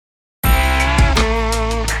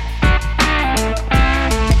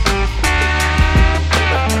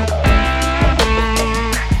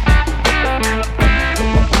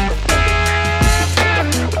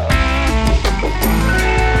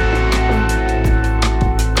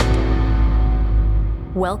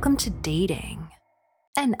Welcome to Dating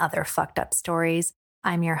and Other Fucked Up Stories.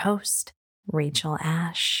 I'm your host, Rachel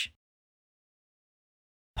Ash.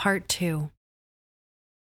 Part 2.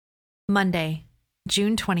 Monday,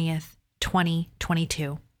 June 20th,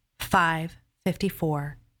 2022,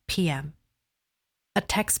 5:54 p.m. A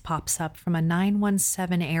text pops up from a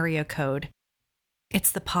 917 area code.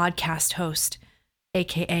 It's the podcast host,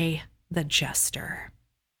 aka the Jester.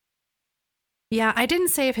 Yeah, I didn't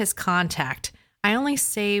save his contact. I only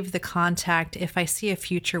save the contact if I see a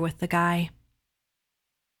future with the guy.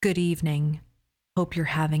 Good evening. Hope you're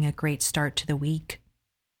having a great start to the week.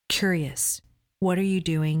 Curious, what are you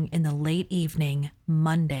doing in the late evening,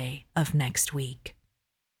 Monday of next week?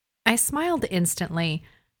 I smiled instantly.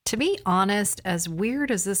 To be honest, as weird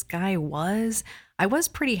as this guy was, I was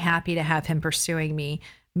pretty happy to have him pursuing me.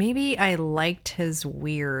 Maybe I liked his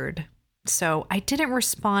weird. So I didn't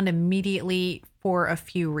respond immediately for a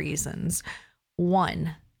few reasons.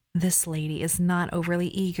 1, this lady is not overly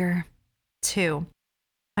eager. 2,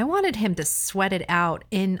 I wanted him to sweat it out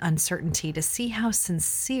in uncertainty to see how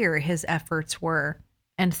sincere his efforts were.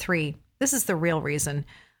 And 3, this is the real reason.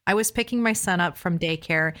 I was picking my son up from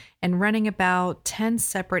daycare and running about 10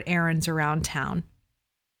 separate errands around town.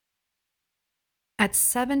 At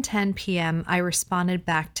 7:10 p.m., I responded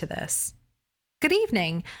back to this. Good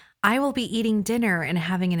evening. I will be eating dinner and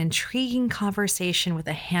having an intriguing conversation with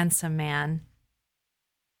a handsome man.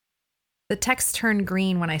 The text turned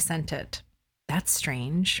green when I sent it. That's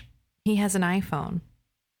strange. He has an iPhone.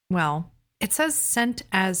 Well, it says sent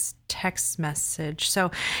as text message, so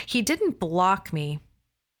he didn't block me.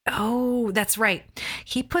 Oh, that's right.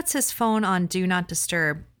 He puts his phone on Do Not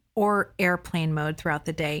Disturb or airplane mode throughout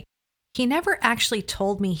the day. He never actually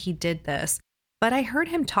told me he did this, but I heard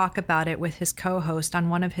him talk about it with his co-host on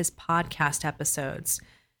one of his podcast episodes.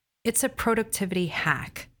 It's a productivity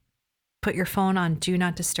hack. Put your phone on Do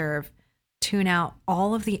Not Disturb. Tune out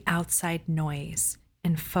all of the outside noise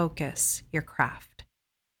and focus your craft.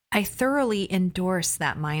 I thoroughly endorse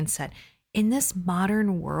that mindset. In this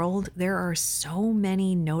modern world, there are so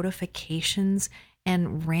many notifications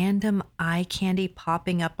and random eye candy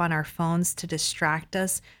popping up on our phones to distract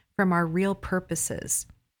us from our real purposes.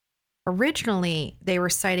 Originally, they were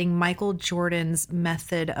citing Michael Jordan's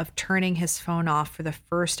method of turning his phone off for the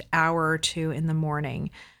first hour or two in the morning.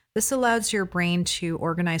 This allows your brain to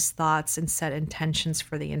organize thoughts and set intentions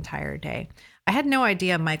for the entire day. I had no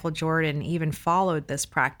idea Michael Jordan even followed this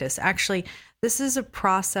practice. Actually, this is a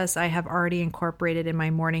process I have already incorporated in my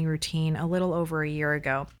morning routine a little over a year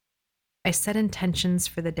ago. I set intentions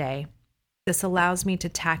for the day. This allows me to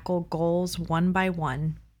tackle goals one by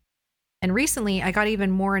one. And recently, I got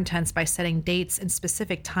even more intense by setting dates and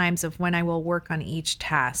specific times of when I will work on each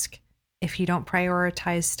task. If you don't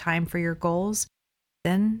prioritize time for your goals,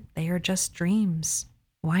 then they are just dreams.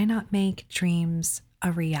 Why not make dreams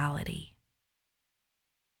a reality?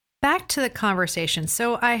 Back to the conversation.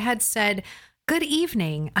 So I had said, good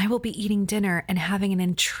evening. I will be eating dinner and having an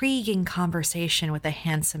intriguing conversation with a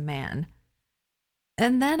handsome man.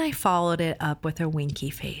 And then I followed it up with a winky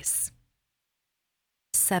face.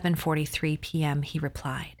 7:43 p.m., he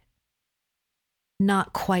replied.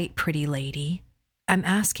 Not quite, pretty lady. I'm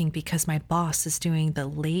asking because my boss is doing the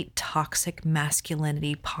Late Toxic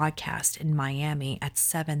Masculinity podcast in Miami at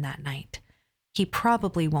 7 that night. He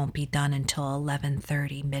probably won't be done until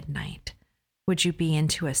 11:30 midnight. Would you be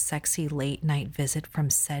into a sexy late night visit from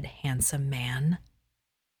said handsome man?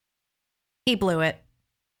 He blew it.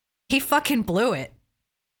 He fucking blew it.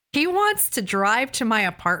 He wants to drive to my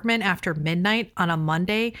apartment after midnight on a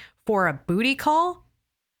Monday for a booty call?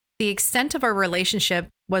 The extent of our relationship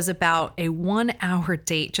was about a 1-hour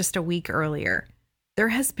date just a week earlier. There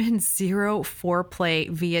has been zero foreplay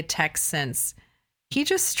via text since. He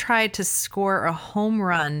just tried to score a home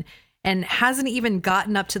run and hasn't even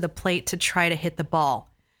gotten up to the plate to try to hit the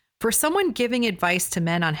ball. For someone giving advice to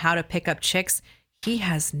men on how to pick up chicks, he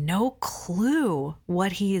has no clue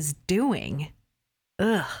what he is doing.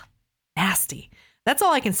 Ugh, nasty. That's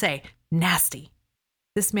all I can say. Nasty.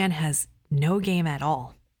 This man has no game at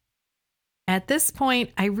all. At this point,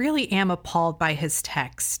 I really am appalled by his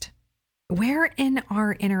text. Where in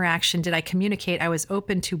our interaction did I communicate I was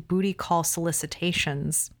open to booty call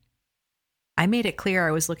solicitations? I made it clear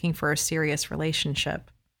I was looking for a serious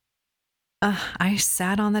relationship. I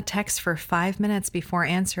sat on the text for 5 minutes before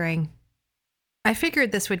answering. I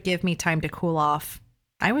figured this would give me time to cool off.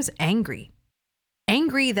 I was angry.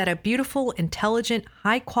 Angry that a beautiful, intelligent,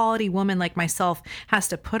 high-quality woman like myself has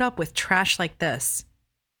to put up with trash like this.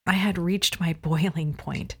 I had reached my boiling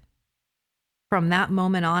point. From that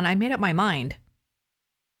moment on, I made up my mind.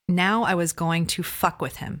 Now I was going to fuck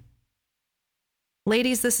with him.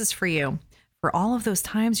 Ladies, this is for you. For all of those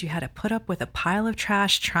times you had to put up with a pile of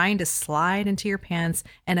trash trying to slide into your pants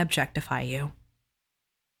and objectify you.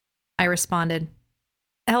 I responded,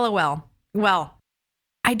 LOL. Well,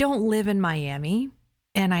 I don't live in Miami,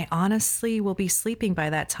 and I honestly will be sleeping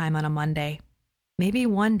by that time on a Monday. Maybe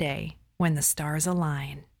one day when the stars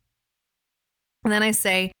align. And then I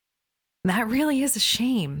say, that really is a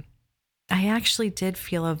shame. I actually did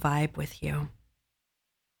feel a vibe with you.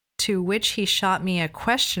 To which he shot me a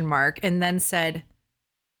question mark and then said,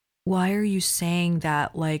 why are you saying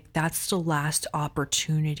that like that's the last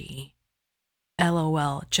opportunity?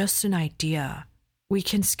 LOL, just an idea. We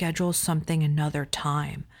can schedule something another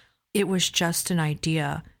time. It was just an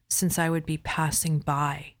idea since I would be passing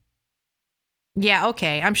by. Yeah,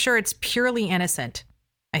 okay, I'm sure it's purely innocent,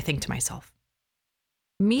 I think to myself.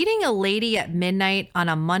 Meeting a lady at midnight on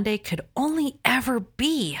a Monday could only ever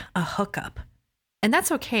be a hookup. And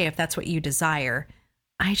that's okay if that's what you desire.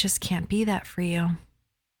 I just can't be that for you.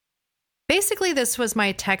 Basically, this was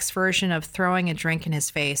my text version of throwing a drink in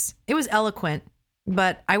his face. It was eloquent,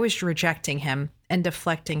 but I was rejecting him and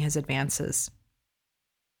deflecting his advances.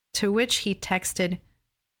 To which he texted,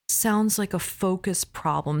 sounds like a focus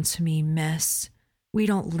problem to me, miss. We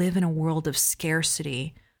don't live in a world of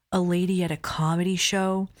scarcity. A lady at a comedy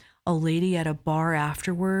show, a lady at a bar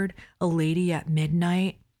afterward, a lady at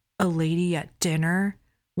midnight, a lady at dinner.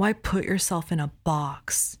 Why put yourself in a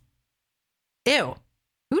box? Ew,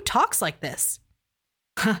 who talks like this?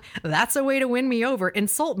 That's a way to win me over,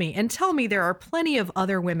 insult me, and tell me there are plenty of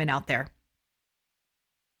other women out there.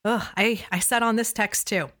 Ugh, I sat on this text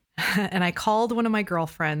too. And I called one of my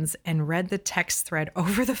girlfriends and read the text thread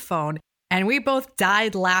over the phone, and we both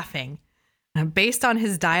died laughing. Based on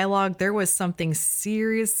his dialogue, there was something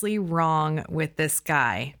seriously wrong with this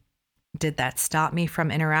guy. Did that stop me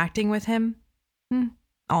from interacting with him?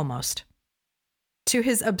 Almost. To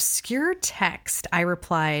his obscure text, I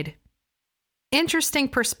replied, interesting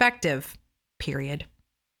perspective, period.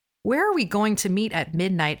 Where are we going to meet at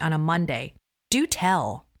midnight on a Monday? Do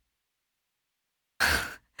tell.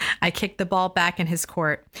 I kicked the ball back in his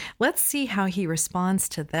court. Let's see how he responds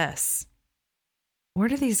to this. Where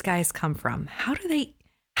do these guys come from? How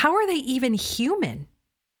are they even human?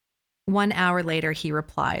 1 hour later, he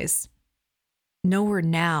replies, nowhere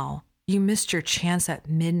now. You missed your chance at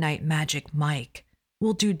Midnight Magic Mike.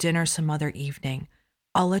 We'll do dinner some other evening.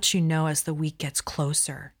 I'll let you know as the week gets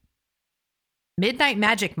closer. Midnight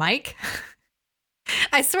Magic Mike?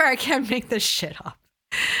 I swear I can't make this shit up.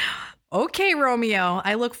 Okay, Romeo,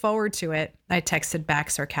 I look forward to it, I texted back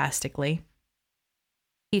sarcastically.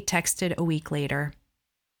 He texted a week later.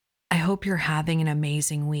 I hope you're having an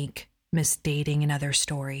amazing week, Miss Dating and Other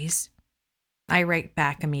Stories. I write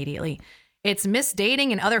back immediately. It's Miss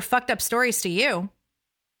Dating and Other Fucked Up Stories to you.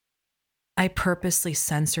 I purposely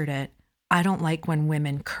censored it. I don't like when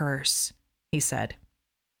women curse, he said.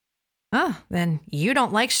 Oh, then you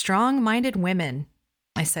don't like strong-minded women,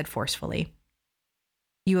 I said forcefully.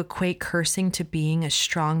 You equate cursing to being a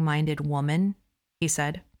strong-minded woman, he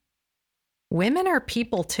said. Women are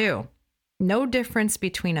people too. No difference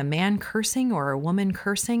between a man cursing or a woman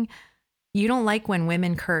cursing. You don't like when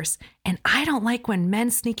women curse, and I don't like when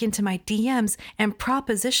men sneak into my DMs and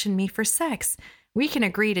proposition me for sex. We can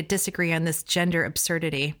agree to disagree on this gender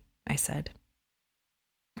absurdity, I said.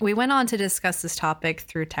 We went on to discuss this topic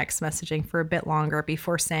through text messaging for a bit longer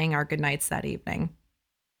before saying our goodnights that evening.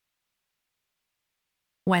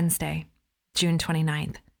 Wednesday, June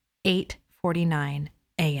 29th, 8:49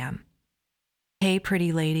 a.m. Hey,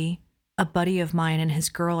 pretty lady. A buddy of mine and his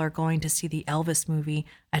girl are going to see the Elvis movie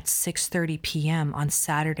at 6:30 p.m. on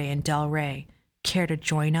Saturday in Del Rey. Care to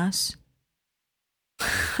join us?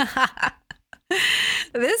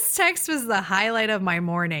 This text was the highlight of my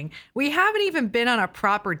morning. We haven't even been on a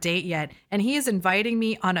proper date yet, and he is inviting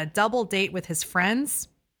me on a double date with his friends?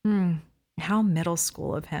 How middle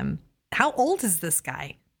school of him. How old is this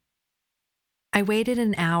guy? I waited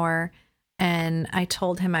an hour, and I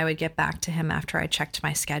told him I would get back to him after I checked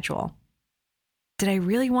my schedule. Did I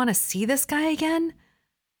really want to see this guy again?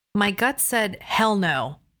 My gut said, hell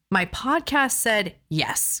no. My podcast said,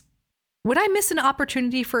 yes. Would I miss an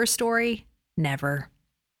opportunity for a story? Never.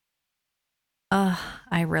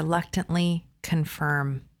 I reluctantly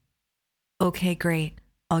confirm. Okay, great.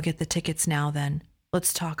 I'll get the tickets now then.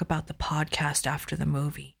 Let's talk about the podcast after the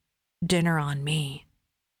movie. Dinner on me.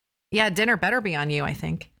 Yeah, dinner better be on you, I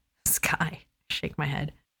think. Sky. Shake my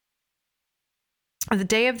head. The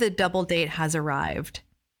day of the double date has arrived.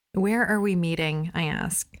 Where are we meeting? I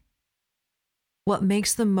ask. What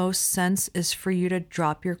makes the most sense is for you to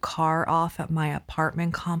drop your car off at my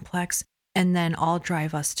apartment complex, and then I'll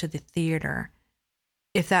drive us to the theater.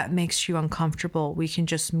 If that makes you uncomfortable, we can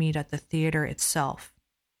just meet at the theater itself.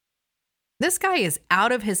 This guy is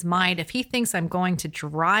out of his mind if he thinks I'm going to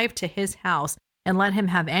drive to his house and let him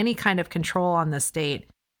have any kind of control on this date.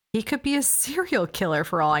 He could be a serial killer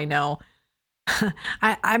for all I know.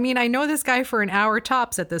 I mean, I know this guy for an hour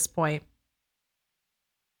tops at this point.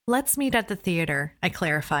 Let's meet at the theater, I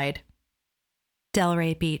clarified.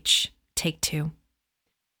 Delray Beach, take 2.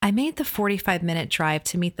 I made the 45-minute drive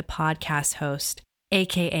to meet the podcast host,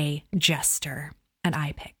 aka Jester, at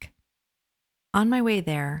iPic. On my way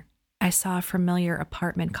there, I saw a familiar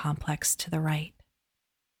apartment complex to the right.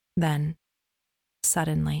 Then,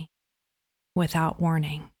 suddenly, without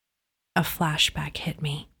warning, a flashback hit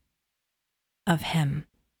me. Of him,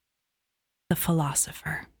 the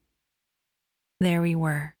philosopher. There we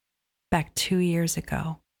were, back 2 years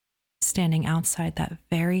ago, standing outside that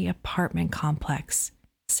very apartment complex,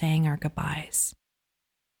 saying our goodbyes,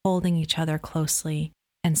 holding each other closely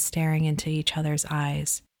and staring into each other's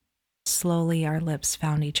eyes. Slowly our lips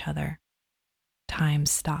found each other. Time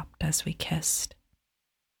stopped as we kissed.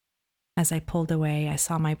 As I pulled away, I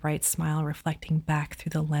saw my bright smile reflecting back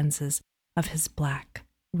through the lenses of his black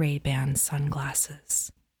Ray-Ban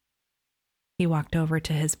sunglasses. He walked over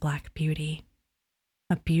to his black beauty,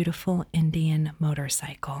 a beautiful Indian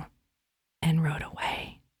motorcycle, and rode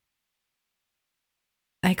away.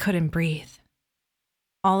 I couldn't breathe.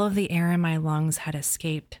 All of the air in my lungs had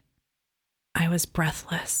escaped. I was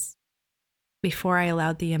breathless. Before I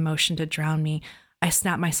allowed the emotion to drown me, I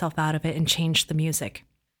snapped myself out of it and changed the music.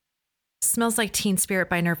 Smells Like Teen Spirit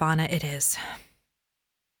by Nirvana, it is.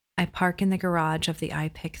 I park in the garage of the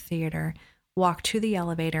iPic Theater, walk to the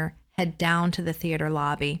elevator, head down to the theater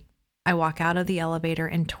lobby. I walk out of the elevator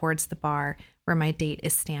and towards the bar where my date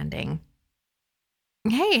is standing.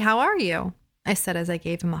 Hey, how are you? I said as I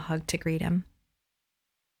gave him a hug to greet him.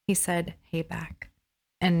 He said, hey back,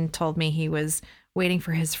 and told me he was waiting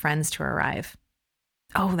for his friends to arrive.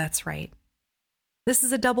 Oh, that's right. This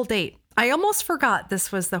is a double date. I almost forgot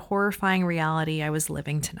this was the horrifying reality I was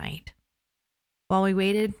living tonight. While we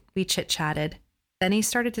waited, we chit-chatted. Then he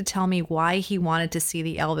started to tell me why he wanted to see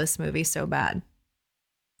the Elvis movie so bad.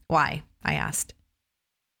 Why? I asked.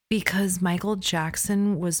 Because Michael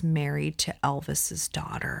Jackson was married to Elvis's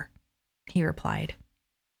daughter, he replied.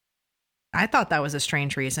 I thought that was a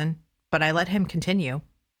strange reason, but I let him continue.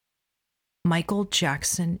 Michael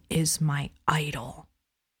Jackson is my idol,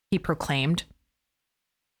 he proclaimed.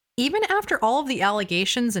 Even after all of the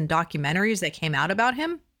allegations and documentaries that came out about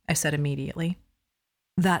him, I said immediately.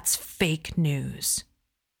 That's fake news.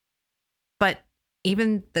 But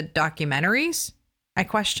even the documentaries? I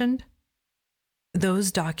questioned.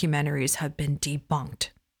 Those documentaries have been debunked,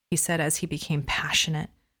 he said as he became passionate.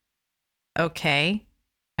 Okay.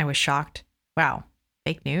 I was shocked. Wow.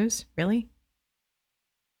 Fake news? Really?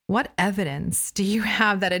 What evidence do you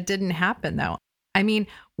have that it didn't happen, though? I mean,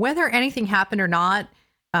 whether anything happened or not,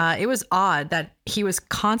 it was odd that he was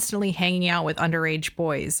constantly hanging out with underage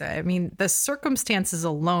boys. I mean, the circumstances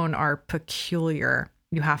alone are peculiar,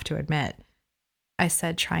 you have to admit. I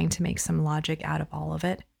said, trying to make some logic out of all of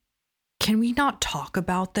it. Can we not talk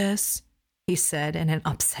about this? He said in an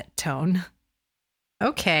upset tone.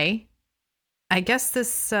 Okay. I guess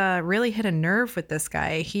this really hit a nerve with this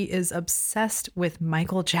guy. He is obsessed with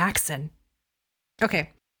Michael Jackson.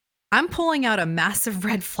 Okay, I'm pulling out a massive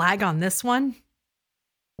red flag on this one.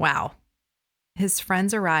 Wow. His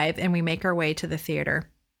friends arrive and we make our way to the theater.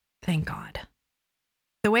 Thank God.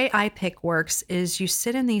 The way iPic works is you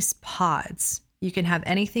sit in these pods. You can have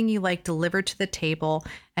anything you like delivered to the table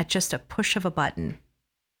at just a push of a button.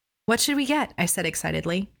 What should we get? I said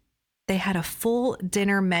excitedly. They had a full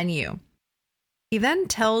dinner menu. He then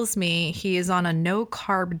tells me he is on a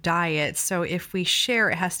no-carb diet, so if we share,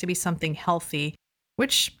 it has to be something healthy,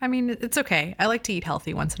 which, I mean, it's okay. I like to eat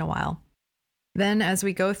healthy once in a while. Then, as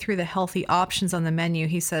we go through the healthy options on the menu,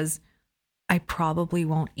 he says, I probably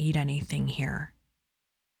won't eat anything here.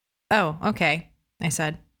 Oh, okay, I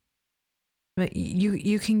said. But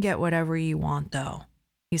you can get whatever you want, though,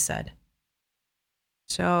 he said.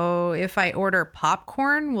 So if I order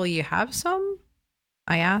popcorn, will you have some?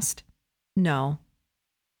 I asked. No,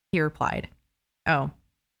 he replied. Oh,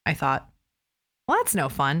 I thought. Well, that's no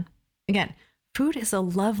fun. Again, food is a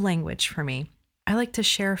love language for me. I like to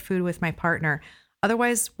share food with my partner.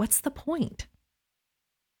 Otherwise, what's the point?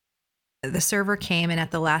 The server came, and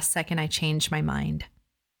at the last second, I changed my mind.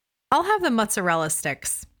 I'll have the mozzarella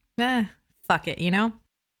sticks. Fuck it, you know?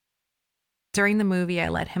 During the movie, I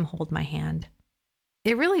let him hold my hand.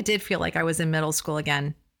 It really did feel like I was in middle school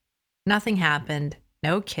again. Nothing happened.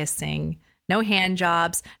 No kissing, no hand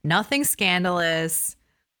jobs, nothing scandalous.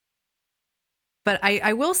 But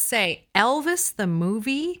I will say, Elvis the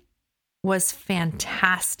movie was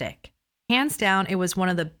fantastic. Hands down, it was one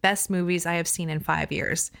of the best movies I have seen in 5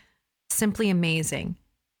 years. Simply amazing.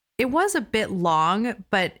 It was a bit long,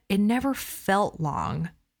 but it never felt long.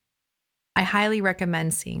 I highly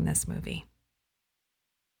recommend seeing this movie.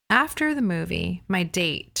 After the movie, my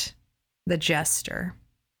date, the jester,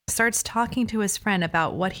 starts talking to his friend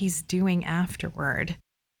about what he's doing afterward.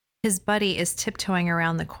 His buddy is tiptoeing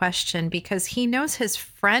around the question because he knows his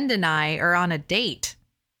friend and I are on a date.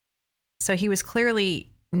 So he was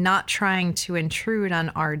clearly not trying to intrude on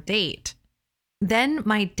our date. Then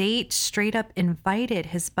my date straight up invited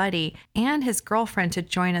his buddy and his girlfriend to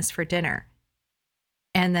join us for dinner.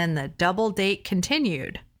 And then the double date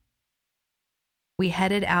continued. We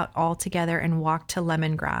headed out all together and walked to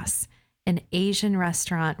Lemongrass, an Asian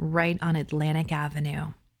restaurant right on Atlantic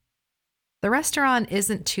Avenue. The restaurant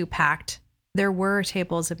isn't too packed. There were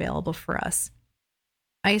tables available for us.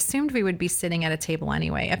 I assumed we would be sitting at a table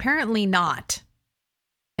anyway. Apparently not.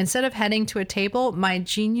 Instead of heading to a table, my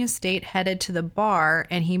genius date headed to the bar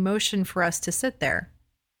and he motioned for us to sit there.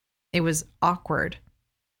 It was awkward.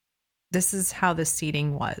 This is how the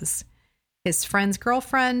seating was. His friend's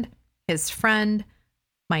girlfriend, his friend,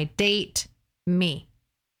 my date, me.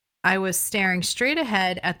 I was staring straight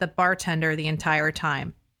ahead at the bartender the entire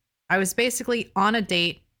time. I was basically on a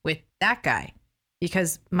date with that guy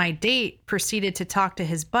because my date proceeded to talk to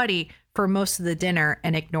his buddy for most of the dinner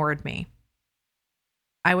and ignored me.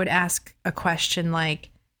 I would ask a question like,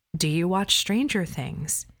 "Do you watch Stranger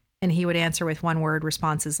Things?" And he would answer with one-word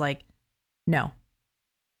responses like, "No."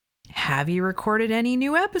 "Have you recorded any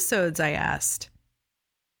new episodes?" I asked.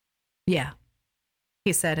 "Yeah,"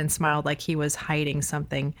 he said and smiled like he was hiding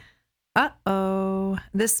something. Uh-oh.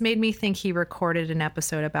 This made me think he recorded an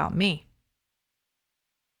episode about me.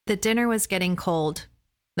 The dinner was getting cold.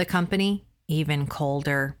 The company, even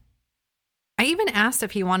colder. I even asked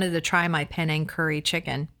if he wanted to try my Penang curry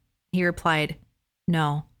chicken. He replied,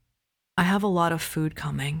 "No, I have a lot of food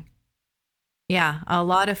coming." Yeah, a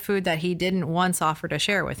lot of food that he didn't once offer to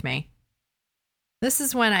share with me. This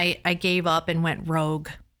is when I gave up and went rogue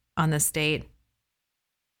on this date.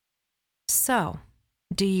 "So,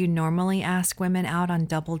 do you normally ask women out on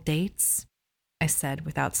double dates?" I said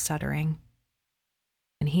without stuttering.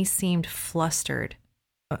 And he seemed flustered.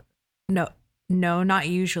 No, not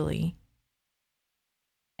usually."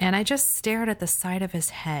 And I just stared at the side of his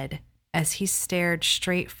head as he stared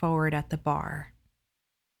straight forward at the bar.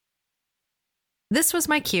 This was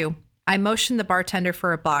my cue. I motioned the bartender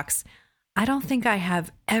for a box. I don't think I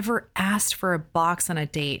have ever asked for a box on a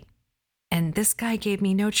date. And this guy gave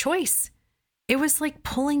me no choice. It was like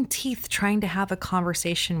pulling teeth trying to have a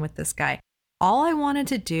conversation with this guy. All I wanted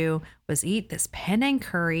to do was eat this Penang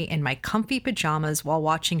curry in my comfy pajamas while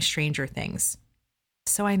watching Stranger Things.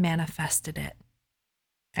 So I manifested it.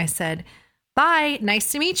 I said, "Bye, nice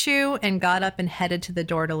to meet you," and got up and headed to the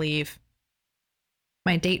door to leave.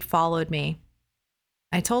 My date followed me.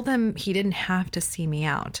 I told him he didn't have to see me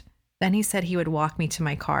out. Then he said he would walk me to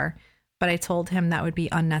my car, but I told him that would be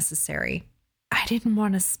unnecessary. I didn't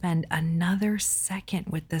want to spend another second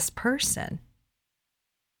with this person.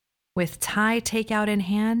 With Thai takeout in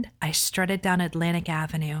hand, I strutted down Atlantic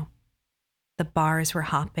Avenue. The bars were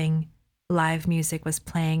hopping. Live music was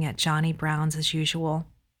playing at Johnny Brown's as usual.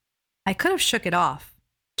 I could have shook it off,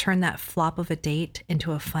 turned that flop of a date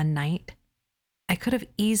into a fun night. I could have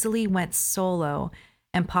easily went solo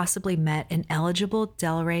and possibly met an eligible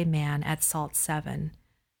Delray man at Salt 7,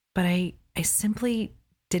 but I simply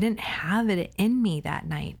didn't have it in me that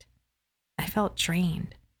night. I felt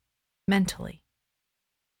drained, mentally.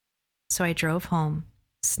 So I drove home,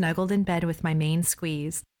 snuggled in bed with my main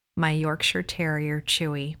squeeze, my Yorkshire Terrier,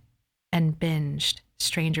 Chewy, and binged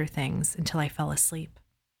Stranger Things until I fell asleep.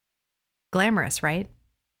 Glamorous, right?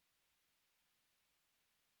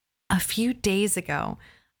 A few days ago,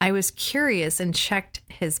 I was curious and checked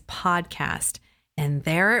his podcast, and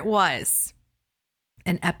there it was,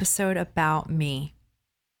 an episode about me.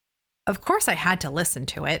 Of course, I had to listen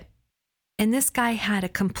to it. And this guy had a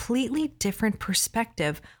completely different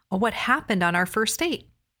perspective of what happened on our first date.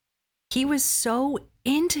 He was so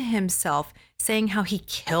into himself, saying how he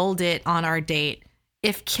killed it on our date.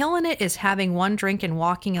 If killing it is having one drink and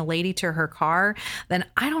walking a lady to her car, then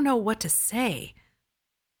I don't know what to say.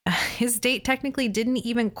 His date technically didn't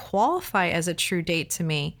even qualify as a true date to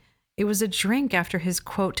me. It was a drink after his,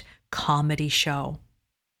 quote, comedy show.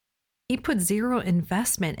 He put zero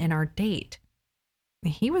investment in our date.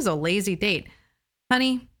 He was a lazy date.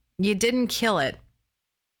 Honey, you didn't kill it.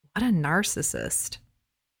 What a narcissist.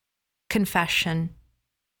 Confession.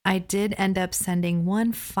 I did end up sending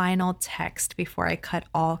one final text before I cut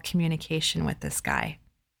all communication with this guy.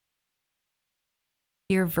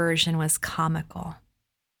 Your version was comical.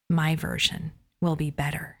 My version will be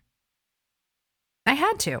better. I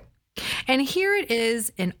had to. And here it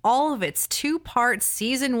is in all of its 2-part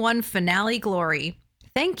season 1 finale glory.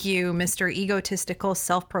 Thank you, Mr. Egotistical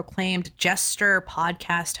Self-Proclaimed Jester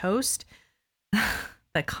podcast host.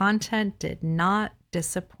 The content did not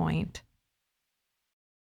disappoint.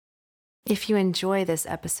 If you enjoy this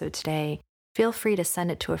episode today, feel free to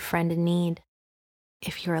send it to a friend in need.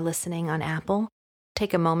 If you are listening on Apple,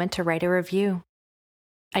 take a moment to write a review.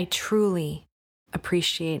 I truly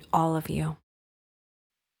appreciate all of you.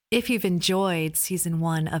 If you've enjoyed season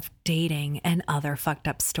 1 of Dating and Other Fucked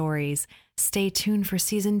Up Stories, stay tuned for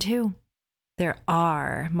season 2. There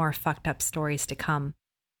are more fucked up stories to come.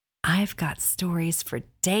 I've got stories for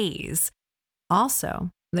days.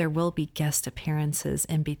 Also, there will be guest appearances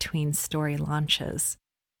in between story launches.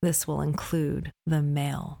 This will include the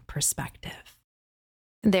male perspective.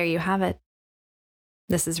 There you have it.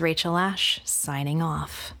 This is Rachel Ash signing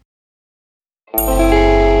off.